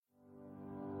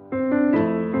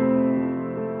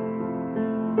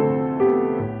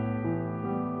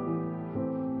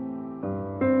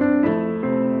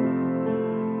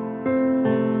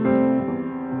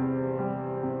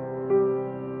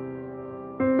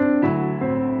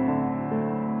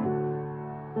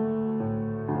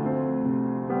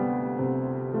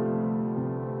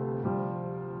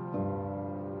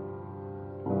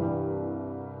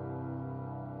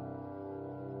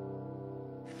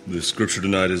The scripture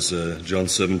tonight is John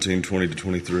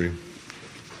 17:20-23.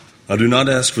 I do not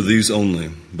ask for these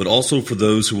only, but also for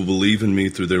those who will believe in me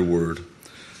through their word,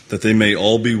 that they may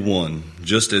all be one,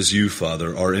 just as you,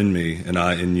 Father, are in me and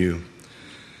I in you,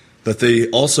 that they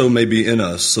also may be in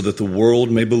us, so that the world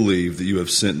may believe that you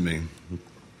have sent me.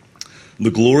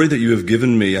 The glory that you have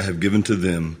given me I have given to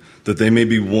them, that they may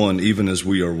be one even as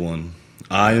we are one,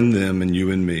 I in them and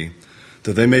you in me,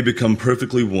 that they may become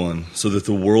perfectly one, so that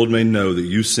the world may know that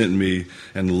you sent me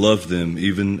and loved them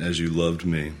even as you loved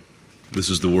me. This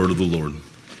is the word of the Lord.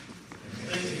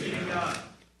 Thanks be to God.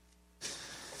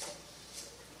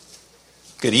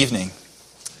 Good evening.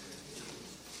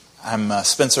 I'm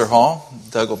Spencer Hall.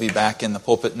 Doug will be back in the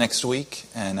pulpit next week,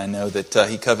 and I know that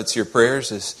he covets your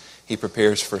prayers as he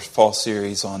prepares for fall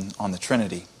series on the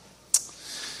Trinity.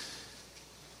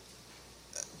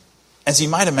 As you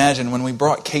might imagine, when we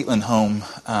brought Caitlin home,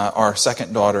 our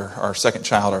second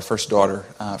child, our first daughter,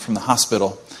 from the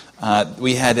hospital,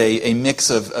 we had a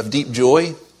mix of deep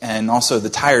joy and also the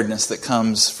tiredness that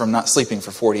comes from not sleeping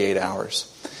for 48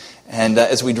 hours. And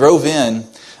as we drove in,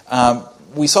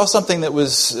 we saw something that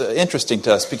was interesting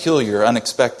to us, peculiar,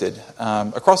 unexpected.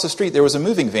 Across the street, there was a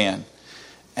moving van.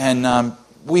 And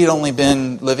we had only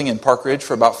been living in Park Ridge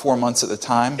for about 4 months at the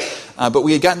time. But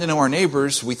we had gotten to know our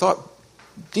neighbors, we thought,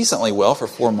 decently well for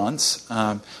 4 months.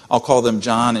 I'll call them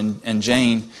John and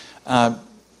Jane.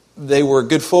 They were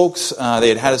good folks.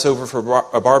 They had us over for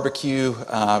a barbecue.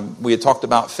 We had talked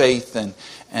about faith,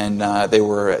 and they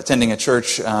were attending a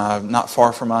church not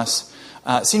far from us.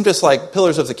 It seemed just like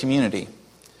pillars of the community.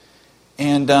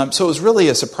 And so it was really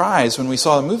a surprise when we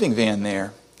saw a moving van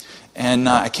there. And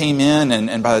I came in,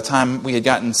 and by the time we had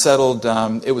gotten settled,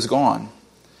 it was gone.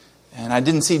 And I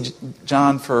didn't see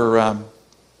John for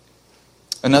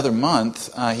another month.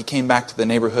 He came back to the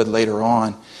neighborhood later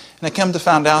on. And I come to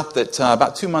find out that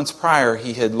about 2 months prior,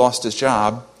 he had lost his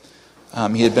job.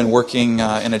 He had been working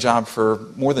in a job for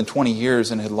more than 20 years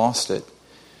and had lost it.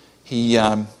 He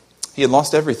had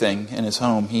lost everything in his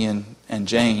home, he and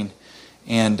Jane.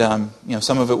 And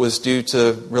some of it was due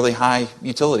to really high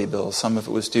utility bills. Some of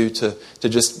it was due to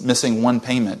just missing one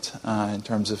payment in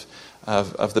terms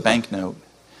of the banknote.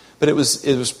 But it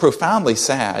was profoundly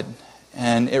sad,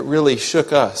 and it really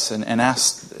shook us and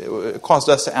it caused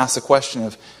us to ask the question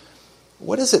of,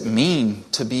 what does it mean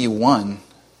to be one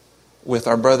with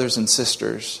our brothers and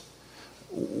sisters?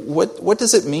 What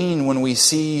does it mean when we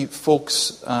see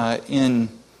folks in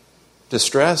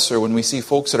distress, or when we see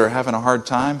folks that are having a hard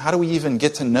time? How do we even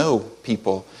get to know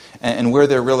people and where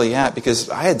they're really at? Because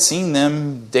I had seen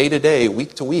them day to day,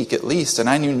 week to week at least, and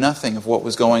I knew nothing of what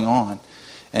was going on.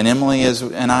 And Emily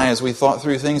and I, as we thought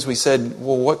through things, we said,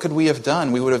 well, what could we have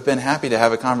done? We would have been happy to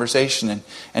have a conversation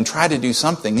and try to do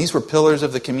something. These were pillars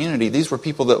of the community. These were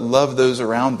people that loved those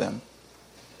around them.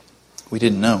 We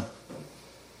didn't know.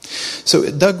 So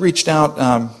Doug reached out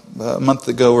a month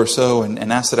ago or so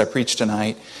and asked that I preach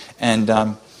tonight. And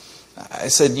I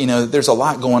said, there's a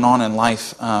lot going on in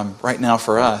life right now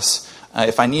for us.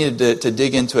 If I needed to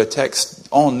dig into a text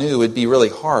all new, it'd be really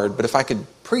hard. But if I could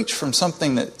preach from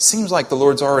something that seems like the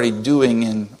Lord's already doing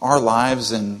in our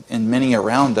lives and in many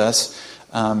around us,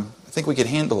 I think we could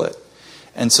handle it.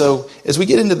 And so as we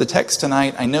get into the text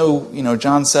tonight, I know,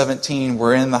 John 17,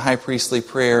 we're in the high priestly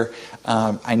prayer.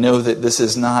 I know that this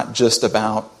is not just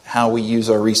about how we use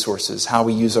our resources, how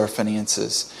we use our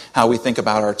finances, how we think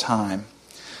about our time.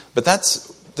 But that's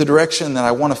the direction that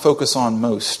I want to focus on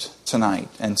most tonight.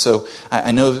 And so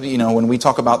I know, when we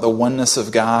talk about the oneness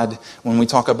of God, when we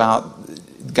talk about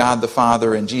God the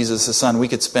Father and Jesus the Son, we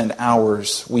could spend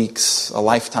hours, weeks, a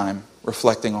lifetime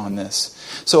reflecting on this.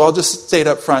 So I'll just state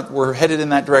up front, we're headed in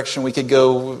that direction. We could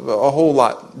go a whole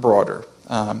lot broader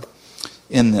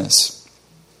in this.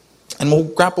 And we'll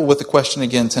grapple with the question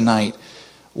again tonight.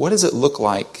 What does it look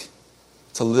like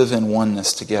to live in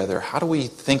oneness together? How do we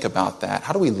think about that?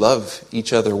 How do we love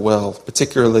each other well,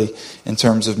 particularly in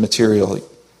terms of material?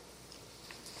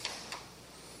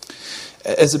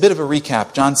 As a bit of a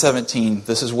recap, John 17,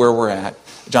 this is where we're at.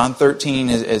 John 13,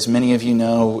 as many of you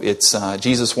know, it's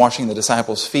Jesus washing the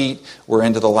disciples' feet. We're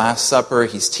into the Last Supper.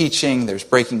 He's teaching. There's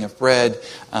breaking of bread,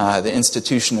 the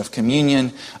institution of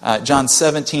communion. John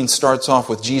 17 starts off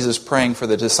with Jesus praying for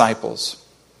the disciples.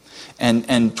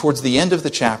 And towards the end of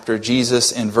the chapter,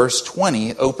 Jesus, in verse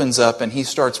 20, opens up and he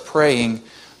starts praying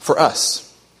for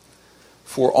us,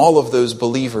 for all of those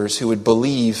believers who would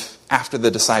believe after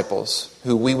the disciples,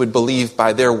 who we would believe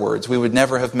by their words. We would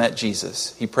never have met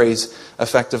Jesus. He prays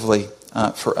effectively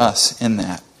for us in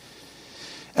that.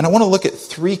 And I want to look at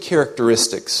three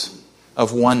characteristics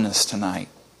of oneness tonight.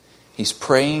 He's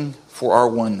praying for our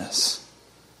oneness.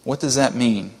 What does that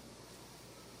mean?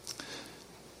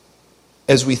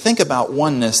 as we think about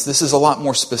oneness, this is a lot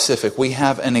more specific. We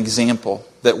have an example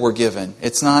that we're given.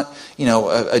 It's not,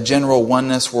 a general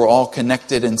oneness. We're all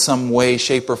connected in some way,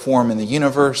 shape, or form in the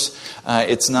universe.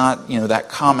 It's not, that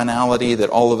commonality that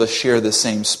all of us share the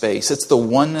same space. It's the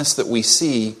oneness that we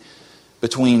see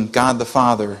between God the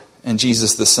Father and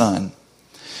Jesus the Son.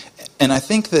 And I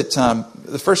think that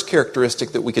the first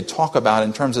characteristic that we could talk about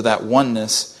in terms of that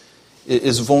oneness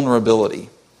is vulnerability,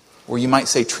 or you might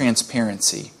say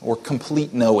transparency, or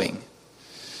complete knowing.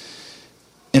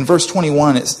 In verse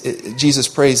 21, Jesus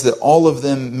prays that all of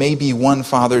them may be one,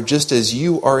 Father, just as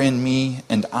you are in me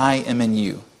and I am in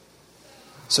you.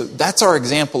 So that's our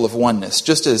example of oneness,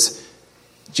 just as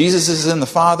Jesus is in the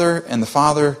Father and the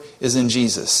Father is in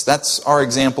Jesus. That's our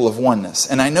example of oneness.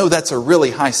 And I know that's a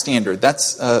really high standard.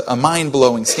 That's a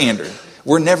mind-blowing standard.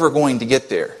 We're never going to get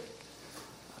there.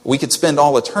 We could spend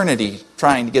all eternity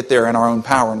trying to get there in our own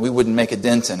power and we wouldn't make a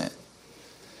dent in it.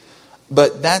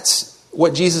 But that's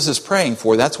what Jesus is praying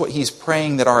for. That's what He's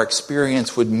praying that our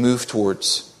experience would move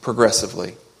towards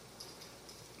progressively.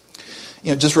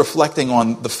 Just reflecting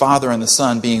on the Father and the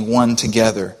Son being one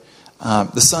together.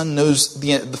 The Son knows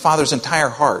the Father's entire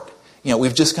heart.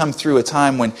 We've just come through a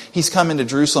time when He's come into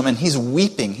Jerusalem and He's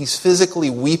weeping. He's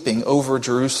physically weeping over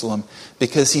Jerusalem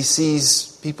because He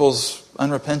sees people's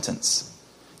unrepentance.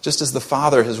 Just as the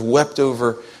Father has wept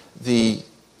over the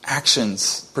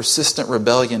actions, persistent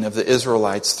rebellion of the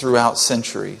Israelites throughout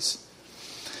centuries.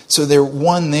 So they're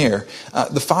one there.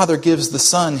 The Father gives the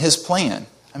Son His plan.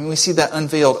 We see that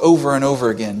unveiled over and over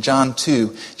again. John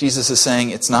 2, Jesus is saying,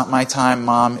 "It's not my time,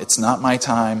 Mom. It's not my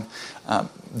time.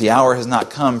 The hour has not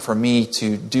come for me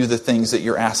to do the things that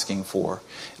you're asking for."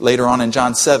 Later on in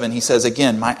John 7, He says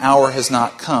again, "My hour has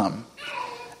not come."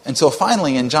 Until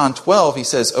finally in John 12, He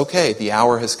says, "Okay, the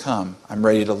hour has come. I'm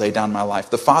ready to lay down my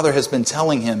life." The Father has been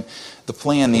telling Him the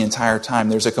plan the entire time.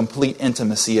 There's a complete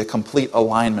intimacy, a complete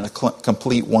alignment, a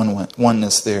complete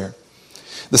oneness there.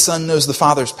 The Son knows the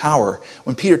Father's power.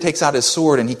 When Peter takes out his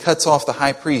sword and he cuts off the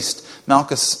high priest,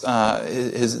 Malchus,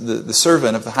 the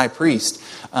servant of the high priest,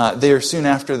 there soon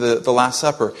after the Last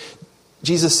Supper,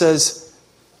 Jesus says,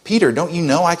 "Peter, don't you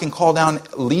know I can call down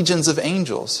legions of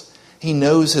angels?" He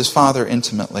knows His Father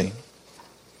intimately.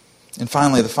 And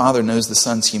finally, the Father knows the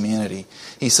Son's humanity.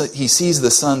 He sees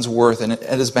the Son's worth, and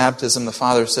at His baptism, the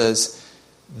Father says,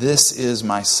 "This is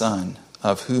my Son,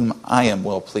 of whom I am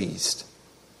well pleased."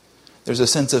 There's a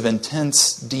sense of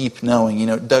intense, deep knowing.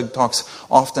 Doug talks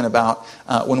often about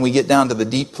when we get down to the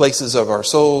deep places of our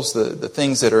souls, the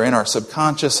things that are in our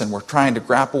subconscious, and we're trying to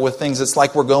grapple with things, it's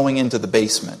like we're going into the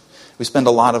basement. We spend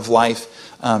a lot of life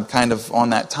kind of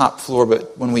on that top floor,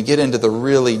 but when we get into the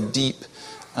really deep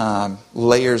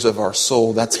layers of our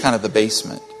soul, that's kind of the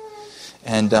basement.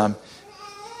 And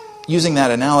using that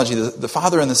analogy, the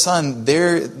Father and the Son,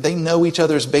 they know each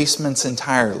other's basements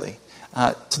entirely.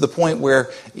 To the point where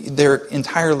they're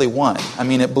entirely one.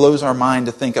 It blows our mind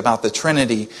to think about the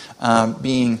Trinity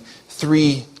being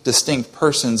three distinct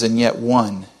persons and yet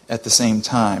one at the same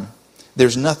time.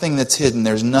 There's nothing that's hidden.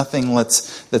 There's nothing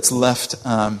that's left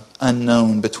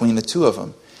unknown between the two of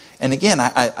them. And again,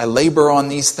 I labor on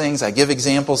these things. I give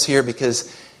examples here because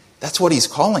that's what He's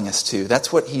calling us to.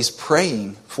 That's what He's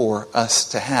praying for us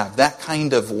to have. That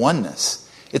kind of oneness.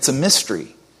 It's a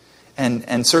mystery.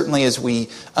 And certainly as we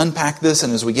unpack this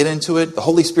and as we get into it, the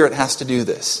Holy Spirit has to do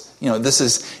this. This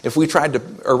is, if we tried to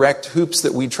erect hoops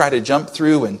that we try to jump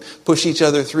through and push each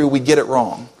other through, we'd get it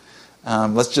wrong.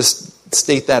 Let's just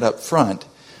state that up front.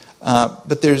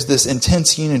 But there's this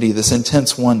intense unity, this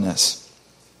intense oneness.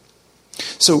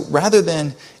 So rather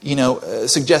than,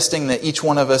 suggesting that each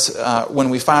one of us, when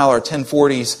we file our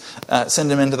 1040s, send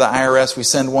them into the IRS, we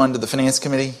send one to the finance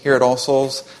committee here at All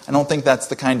Souls, I don't think that's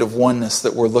the kind of oneness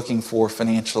that we're looking for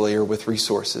financially or with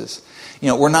resources.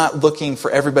 We're not looking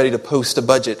for everybody to post a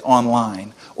budget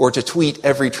online or to tweet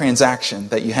every transaction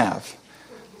that you have.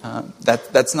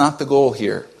 That's not the goal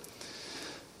here.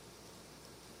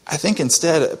 I think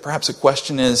instead, perhaps a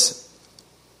question is,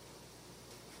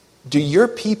 do your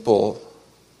people,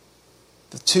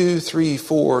 the 2, 3,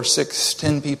 4, 6,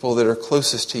 10 people that are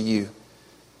closest to you,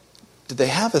 do they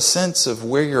have a sense of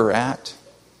where you're at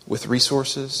with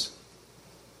resources?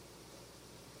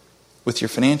 With your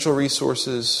financial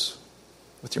resources,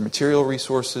 with your material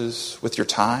resources, with your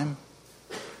time?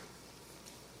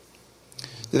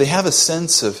 Do they have a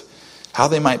sense of how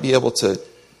they might be able to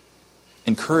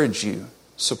encourage you,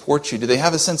 support you? Do they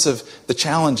have a sense of the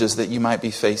challenges that you might be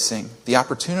facing, the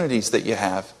opportunities that you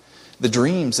have, the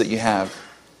dreams that you have?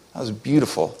 That was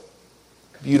beautiful.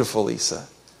 Beautiful, Lisa.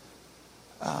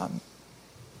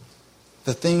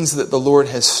 The things that the Lord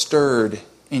has stirred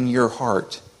in your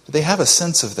heart. Do they have a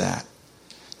sense of that?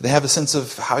 They have a sense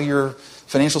of how your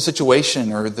financial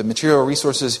situation or the material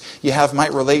resources you have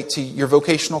might relate to your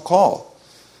vocational call.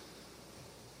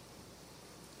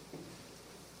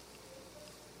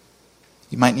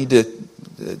 You might need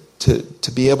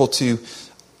to be able to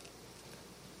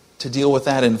deal with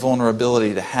that in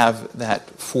vulnerability, to have that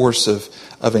force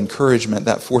of encouragement,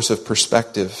 that force of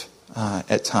perspective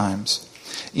at times.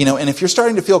 And if you're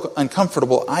starting to feel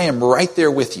uncomfortable, I am right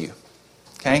there with you.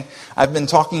 Okay? I've been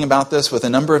talking about this with a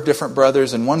number of different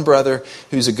brothers, and one brother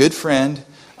who's a good friend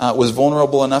was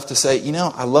vulnerable enough to say,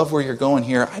 I love where you're going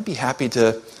here. I'd be happy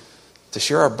to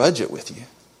share our budget with you.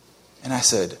 And I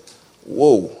said,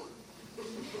 whoa.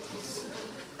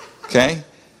 Okay?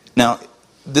 Now,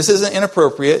 this isn't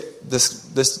inappropriate.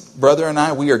 This brother and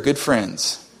I, we are good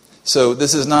friends. So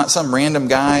this is not some random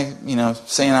guy,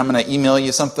 saying I'm going to email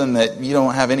you something that you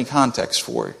don't have any context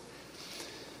for.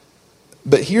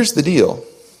 But here's the deal.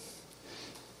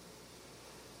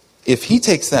 If he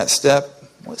takes that step,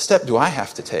 what step do I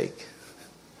have to take?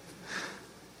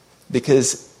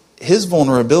 Because his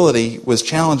vulnerability was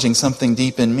challenging something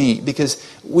deep in me. Because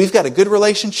we've got a good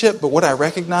relationship, but what I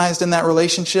recognized in that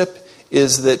relationship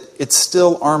is that it's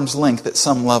still arm's length at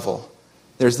some level.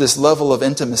 There's this level of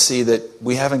intimacy that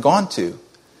we haven't gone to.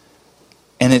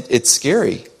 And it's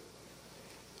scary.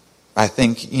 I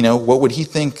think, what would he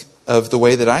think of the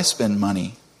way that I spend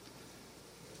money?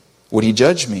 Would he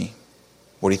judge me?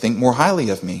 Would he think more highly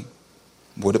of me?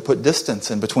 Would it put distance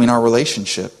in between our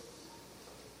relationship?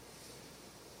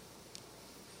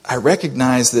 I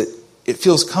recognize that it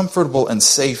feels comfortable and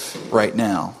safe right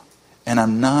now, and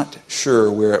I'm not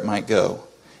sure where it might go.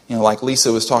 Like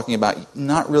Lisa was talking about,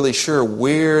 not really sure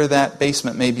where that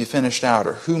basement may be finished out,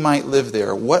 or who might live there,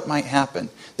 or what might happen.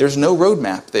 There's no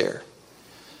roadmap there.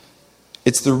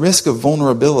 It's the risk of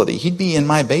vulnerability. He'd be in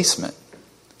my basement.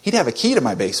 He'd have a key to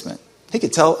my basement. He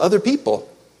could tell other people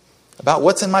about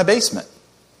what's in my basement.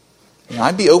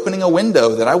 I'd be opening a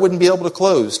window that I wouldn't be able to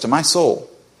close to my soul.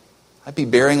 I'd be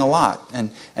bearing a lot.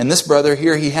 And this brother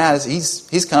here,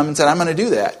 he's come and said, I'm going to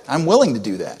do that. I'm willing to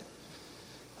do that.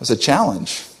 It was a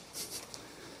challenge.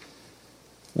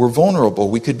 We're vulnerable.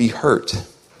 We could be hurt.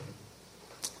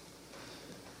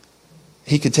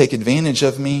 He could take advantage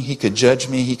of me. He could judge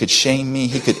me. He could shame me.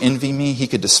 He could envy me. He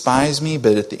could despise me.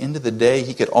 But at the end of the day,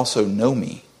 he could also know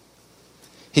me.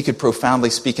 He could profoundly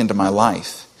speak into my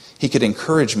life. He could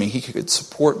encourage me. He could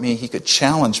support me. He could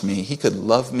challenge me. He could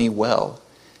love me well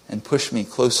and push me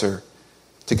closer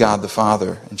to God the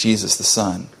Father and Jesus the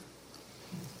Son.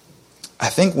 I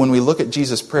think when we look at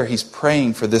Jesus' prayer, he's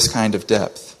praying for this kind of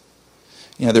depth.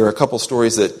 There are a couple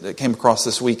stories that came across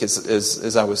this week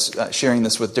as I was sharing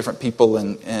this with different people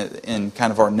in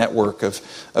kind of our network of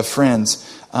friends.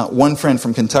 One friend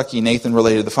from Kentucky, Nathan,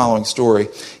 related the following story.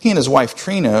 He and his wife,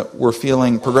 Trina, were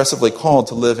feeling progressively called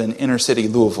to live in inner city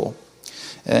Louisville.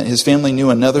 His family knew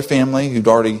another family who'd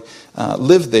already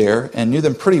lived there and knew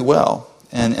them pretty well.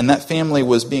 And that family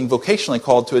was being vocationally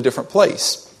called to a different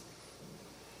place.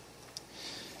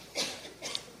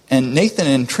 And Nathan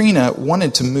and Trina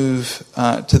wanted to move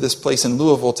to this place in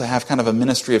Louisville to have kind of a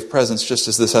ministry of presence just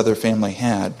as this other family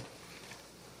had.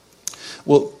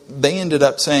 Well, they ended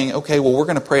up saying, okay, well, we're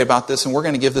going to pray about this and we're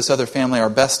going to give this other family our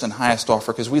best and highest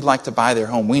offer because we'd like to buy their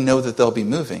home. We know that they'll be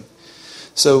moving.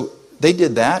 So they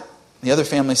did that. The other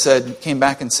family came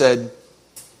back and said,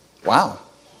 wow,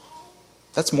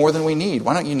 that's more than we need.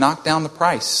 Why don't you knock down the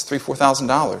price, $3,000,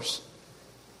 $4,000?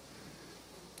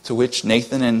 To which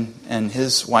Nathan and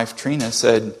his wife Trina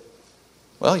said,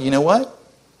 well, you know what?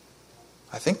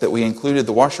 I think that we included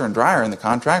the washer and dryer in the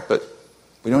contract, but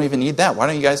we don't even need that. Why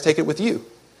don't you guys take it with you?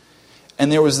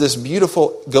 And there was this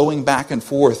beautiful going back and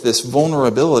forth, this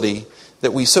vulnerability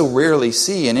that we so rarely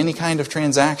see in any kind of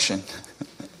transaction.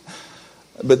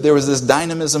 But there was this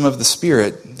dynamism of the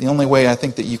Spirit. The only way I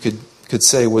think that you could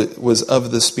say was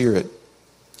of the Spirit.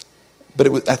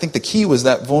 But I think the key was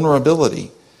that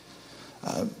vulnerability.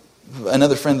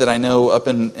 Another friend that I know up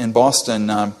in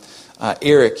Boston,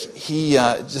 Eric, he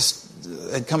just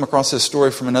had come across this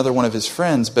story from another one of his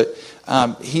friends, but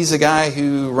he's a guy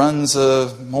who runs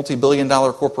a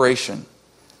multi-billion-dollar corporation,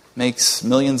 makes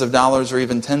millions of dollars or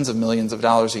even tens of millions of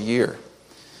dollars a year.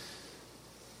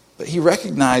 But he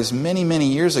recognized many, many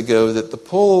years ago that the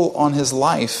pull on his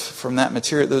life from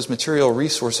those material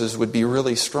resources would be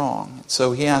really strong.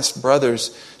 So he asked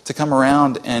brothers to come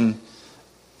around and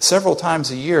several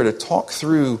times a year to talk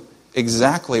through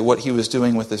exactly what he was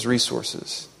doing with his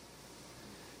resources.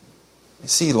 You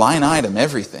see, line item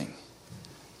everything.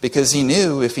 Because he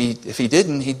knew if he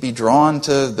didn't, he'd be drawn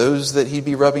to those that he'd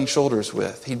be rubbing shoulders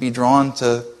with. He'd be drawn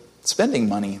to spending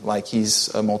money like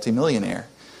he's a multimillionaire.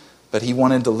 But he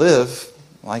wanted to live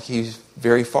like he's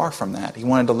very far from that. He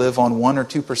wanted to live on 1 or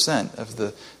 2% of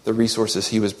the resources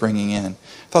he was bringing in.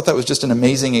 I thought that was just an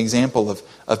amazing example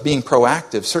of being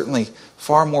proactive, certainly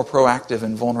far more proactive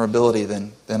in vulnerability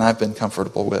than I've been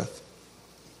comfortable with.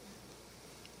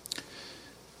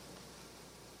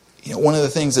 One of the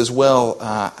things as well,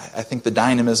 I think the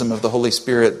dynamism of the Holy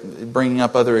Spirit, bringing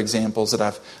up other examples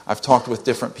that I've talked with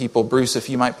different people. Bruce, if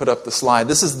you might put up the slide.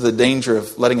 This is the danger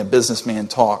of letting a businessman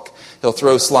talk. He'll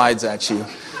throw slides at you.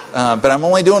 But I'm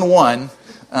only doing one.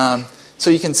 So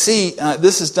you can see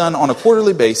this is done on a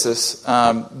quarterly basis,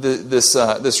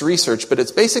 this research. But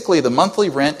it's basically the monthly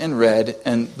rent in red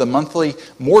and the monthly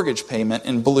mortgage payment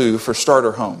in blue for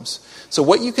starter homes. So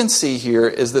what you can see here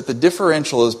is that the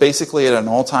differential is basically at an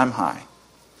all-time high.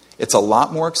 It's a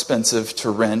lot more expensive to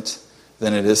rent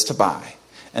than it is to buy.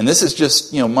 And this is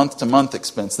just, month-to-month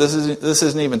expense. This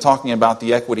isn't even talking about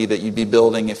the equity that you'd be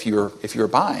building if you're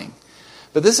buying.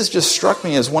 But this has just struck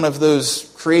me as one of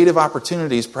those creative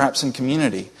opportunities, perhaps in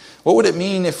community. What would it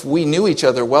mean if we knew each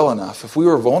other well enough, if we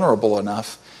were vulnerable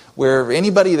enough, where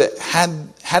anybody that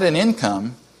had an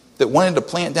income that wanted to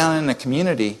plant down in a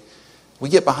community, we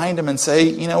get behind them and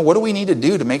say, what do we need to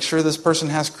do to make sure this person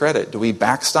has credit? Do we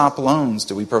backstop loans?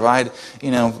 Do we provide,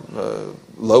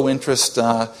 low interest,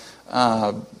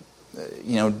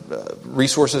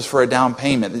 resources for a down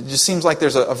payment? It just seems like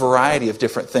there's a variety of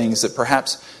different things that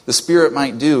perhaps the Spirit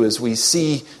might do as we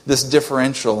see this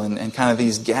differential and kind of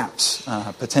these gaps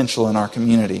potential in our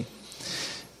community.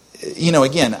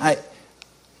 Again,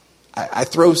 I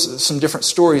throw some different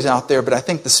stories out there, but I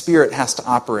think the Spirit has to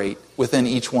operate within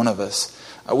each one of us.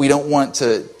 We don't want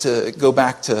to go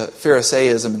back to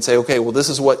Pharisaism and say, okay, well, this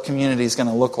is what community is going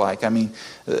to look like. I mean,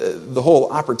 the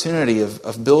whole opportunity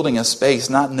of building a space,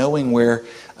 not knowing where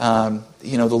the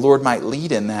Lord might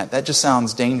lead in that just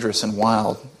sounds dangerous and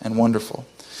wild and wonderful.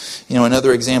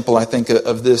 Another example I think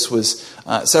of this was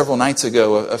several nights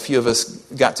ago, a few of us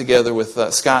got together with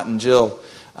Scott and Jill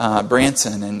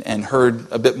Branson and heard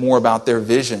a bit more about their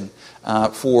vision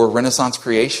for Renaissance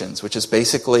Creations, which is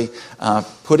basically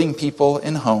putting people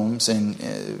in homes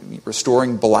and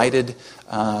restoring blighted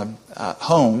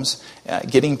homes,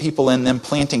 getting people in them,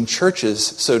 planting churches,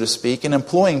 so to speak, and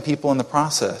employing people in the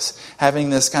process, having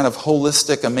this kind of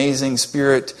holistic, amazing,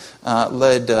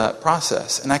 Spirit-led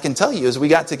process. And I can tell you, as we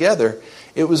got together,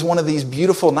 it was one of these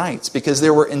beautiful nights because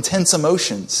there were intense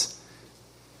emotions.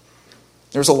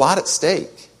 There was a lot at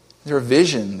stake. There was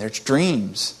vision, there's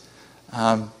dreams,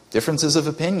 differences of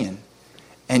opinion.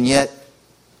 And yet,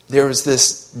 there was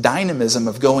this dynamism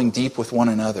of going deep with one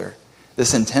another.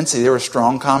 This intensity. There were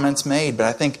strong comments made, but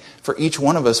I think for each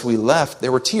one of us we left,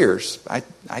 there were tears. I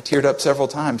teared up several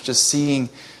times just seeing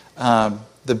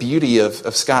the beauty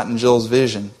of Scott and Jill's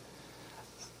vision.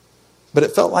 But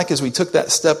it felt like as we took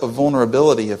that step of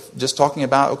vulnerability, of just talking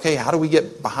about, okay, how do we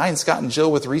get behind Scott and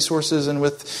Jill with resources and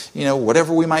with,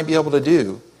 whatever we might be able to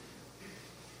do?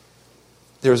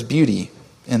 There's beauty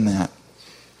in that.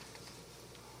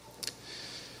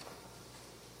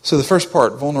 So the first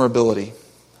part, vulnerability.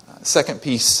 Second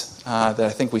piece that I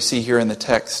think we see here in the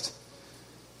text,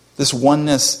 this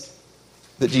oneness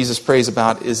that Jesus prays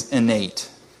about is innate.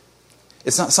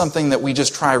 It's not something that we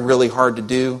just try really hard to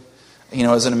do.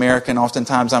 As an American,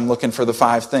 oftentimes I'm looking for the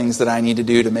 5 things that I need to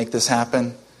do to make this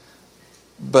happen.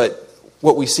 But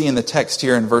what we see in the text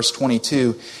here in verse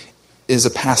 22 is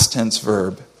a past tense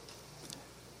verb.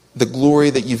 The glory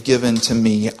that you've given to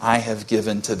me, I have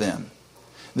given to them.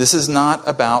 This is not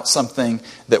about something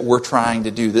that we're trying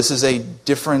to do. This is a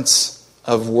difference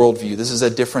of worldview. This is a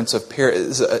difference of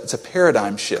it's a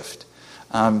paradigm shift.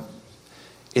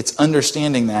 It's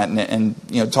understanding that, and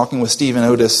talking with Stephen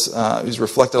Otis, who's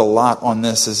reflected a lot on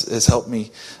this, has helped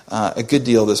me a good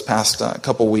deal this past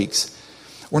couple weeks.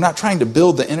 We're not trying to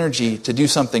build the energy to do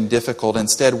something difficult.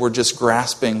 Instead, we're just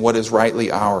grasping what is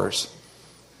rightly ours.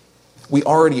 We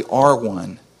already are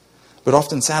one, but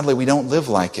often, sadly, we don't live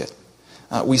like it.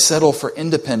 We settle for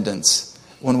independence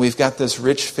when we've got this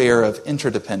rich fare of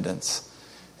interdependence.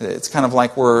 It's kind of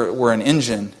like we're an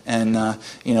engine, and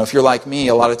if you're like me,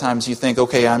 a lot of times you think,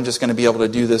 okay, I'm just going to be able to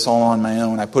do this all on my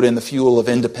own. I put in the fuel of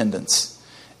independence.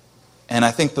 And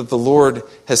I think that the Lord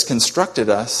has constructed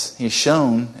us, He's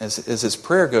shown, as His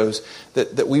prayer goes,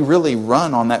 that we really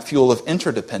run on that fuel of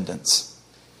interdependence.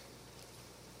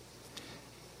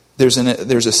 There's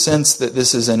a sense that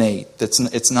this is innate.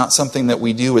 It's not something that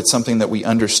we do, it's something that we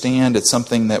understand, it's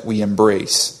something that we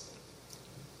embrace.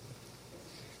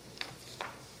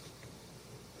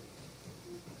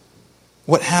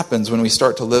 What happens when we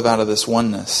start to live out of this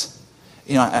oneness?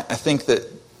 I think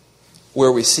that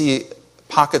where we see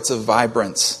pockets of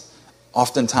vibrance,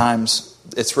 oftentimes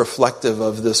it's reflective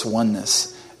of this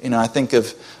oneness. I think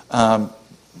of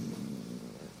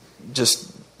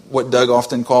just what Doug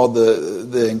often called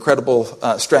the incredible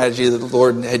strategy that the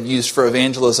Lord had used for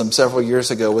evangelism several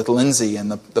years ago with Lindsay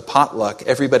and the potluck.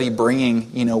 Everybody bringing,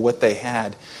 what they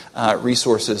had,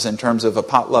 resources in terms of a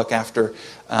potluck after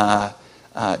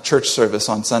church service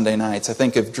on Sunday nights. I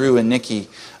think of Drew and Nikki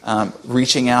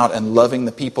reaching out and loving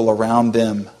the people around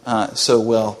them so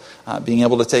well, being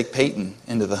able to take Peyton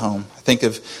into the home. I think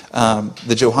of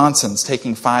the Johansons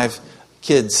taking 5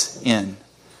 kids in.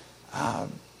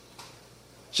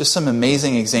 Just some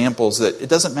amazing examples that it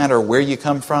doesn't matter where you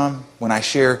come from. When I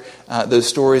share those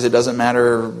stories, it doesn't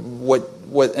matter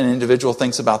what an individual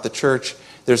thinks about the church.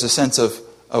 There's a sense of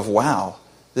wow,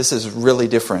 this is really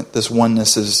different. This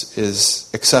oneness is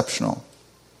exceptional.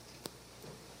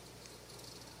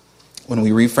 When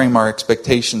we reframe our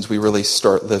expectations, we really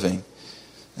start living.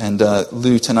 And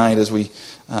Lou, tonight, as we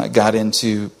got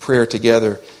into prayer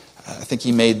together, I think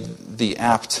he made the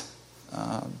apt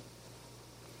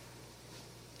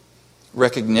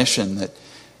recognition that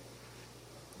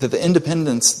the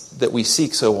independence that we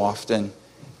seek so often,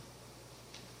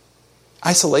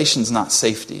 isolation's not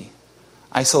safety.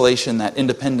 Isolation, that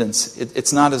independence,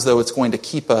 it's not as though it's going to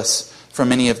keep us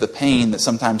from any of the pain that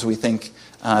sometimes we think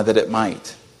that it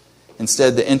might.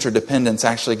 Instead, the interdependence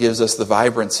actually gives us the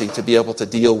vibrancy to be able to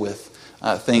deal with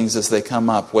things as they come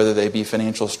up, whether they be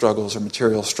financial struggles or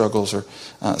material struggles or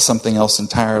something else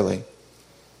entirely.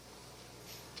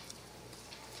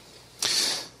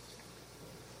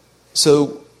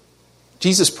 So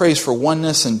Jesus prays for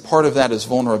oneness, and part of that is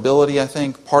vulnerability, I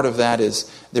think. Part of that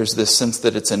is there's this sense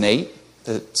that it's innate,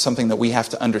 that something that we have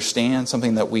to understand,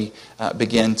 something that we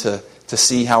begin to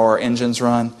see how our engines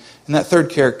run. And that third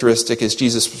characteristic is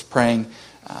Jesus was praying,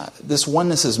 this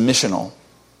oneness is missional.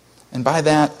 And by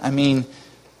that, I mean,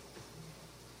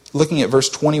 looking at verse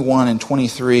 21 and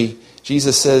 23,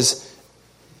 Jesus says,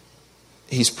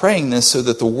 he's praying this so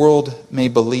that the world may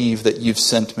believe that you've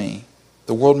sent me.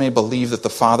 The world may believe that the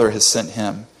Father has sent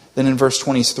him. Then in verse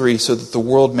 23, so that the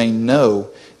world may know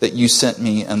that you sent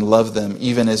me and love them,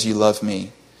 even as you love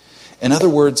me. In other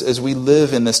words, as we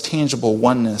live in this tangible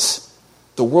oneness,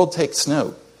 the world takes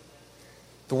note.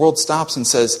 The world stops and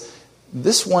says,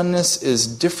 this oneness is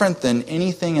different than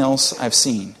anything else I've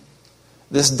seen.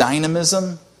 This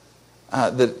dynamism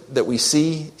that we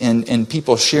see in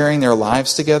people sharing their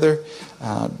lives together.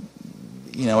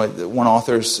 One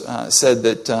author said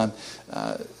that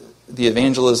the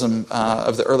evangelism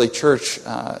of the early church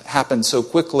happened so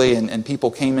quickly, and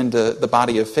people came into the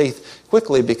body of faith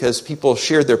quickly because people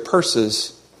shared their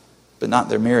purses, but not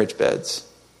their marriage beds.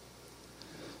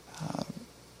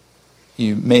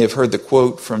 You may have heard the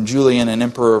quote from Julian, an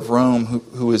emperor of Rome,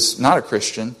 who was not a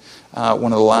Christian,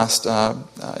 one of the last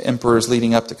emperors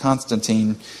leading up to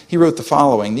Constantine. He wrote the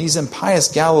following: "These impious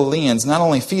Galileans not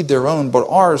only feed their own, but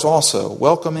ours also,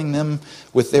 welcoming them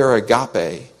with their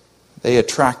agape. They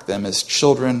attract them as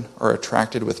children are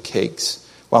attracted with cakes.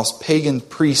 Whilst pagan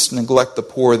priests neglect the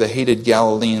poor, the hated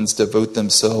Galileans devote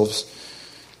themselves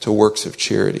to works of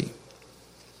charity."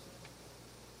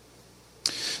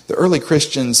 The early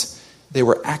Christians, they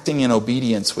were acting in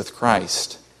obedience with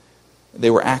Christ. They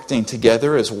were acting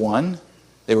together as one.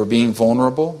 They were being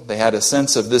vulnerable. They had a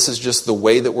sense of this is just the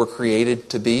way that we're created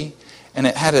to be. And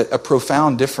it had a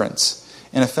profound difference.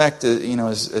 In effect,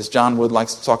 as John Wood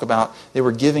likes to talk about, they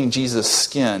were giving Jesus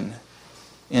skin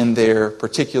in their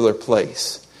particular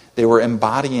place. They were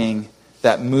embodying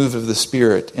that move of the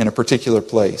Spirit in a particular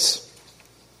place.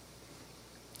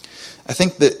 I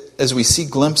think that as we see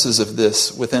glimpses of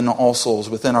this within All Souls,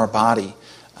 within our body,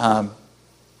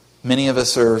 many of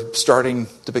us are starting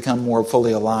to become more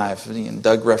fully alive. And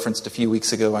Doug referenced a few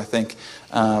weeks ago, I think,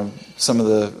 some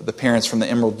of the parents from the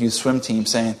Emerald Youth Swim Team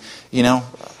saying,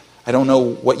 I don't know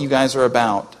what you guys are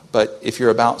about, but if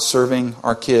you're about serving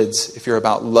our kids, if you're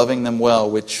about loving them well,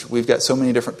 which we've got so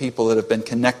many different people that have been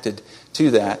connected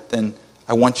to that, then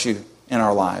I want you in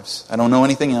our lives. I don't know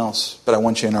anything else, but I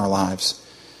want you in our lives.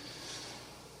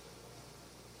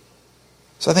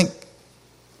 So I think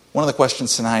one of the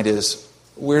questions tonight is,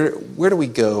 where do we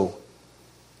go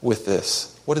with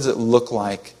this? What does it look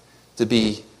like to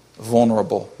be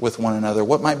vulnerable with one another?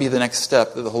 What might be the next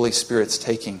step that the Holy Spirit's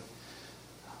taking?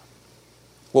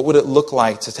 What would it look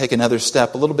like to take another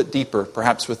step a little bit deeper,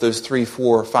 perhaps with those 3,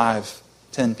 4, 5,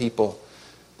 10 people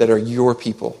that are your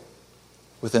people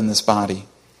within this body?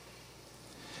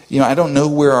 I don't know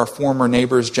where our former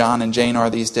neighbors, John and Jane, are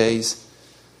these days.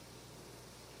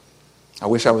 I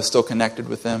wish I was still connected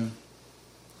with them.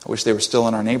 I wish they were still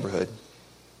in our neighborhood.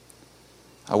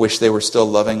 I wish they were still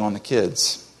loving on the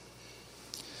kids.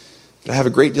 But I have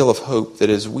a great deal of hope that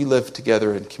as we live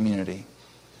together in community,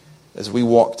 as we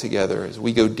walk together, as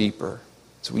we go deeper,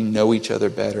 as we know each other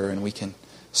better and we can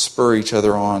spur each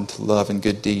other on to love and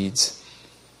good deeds,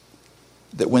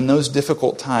 that when those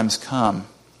difficult times come,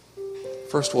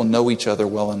 first we'll know each other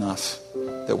well enough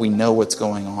that we know what's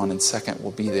going on, and second,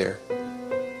 we'll be there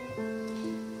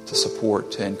to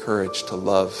support, to encourage, to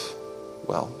love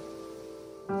well.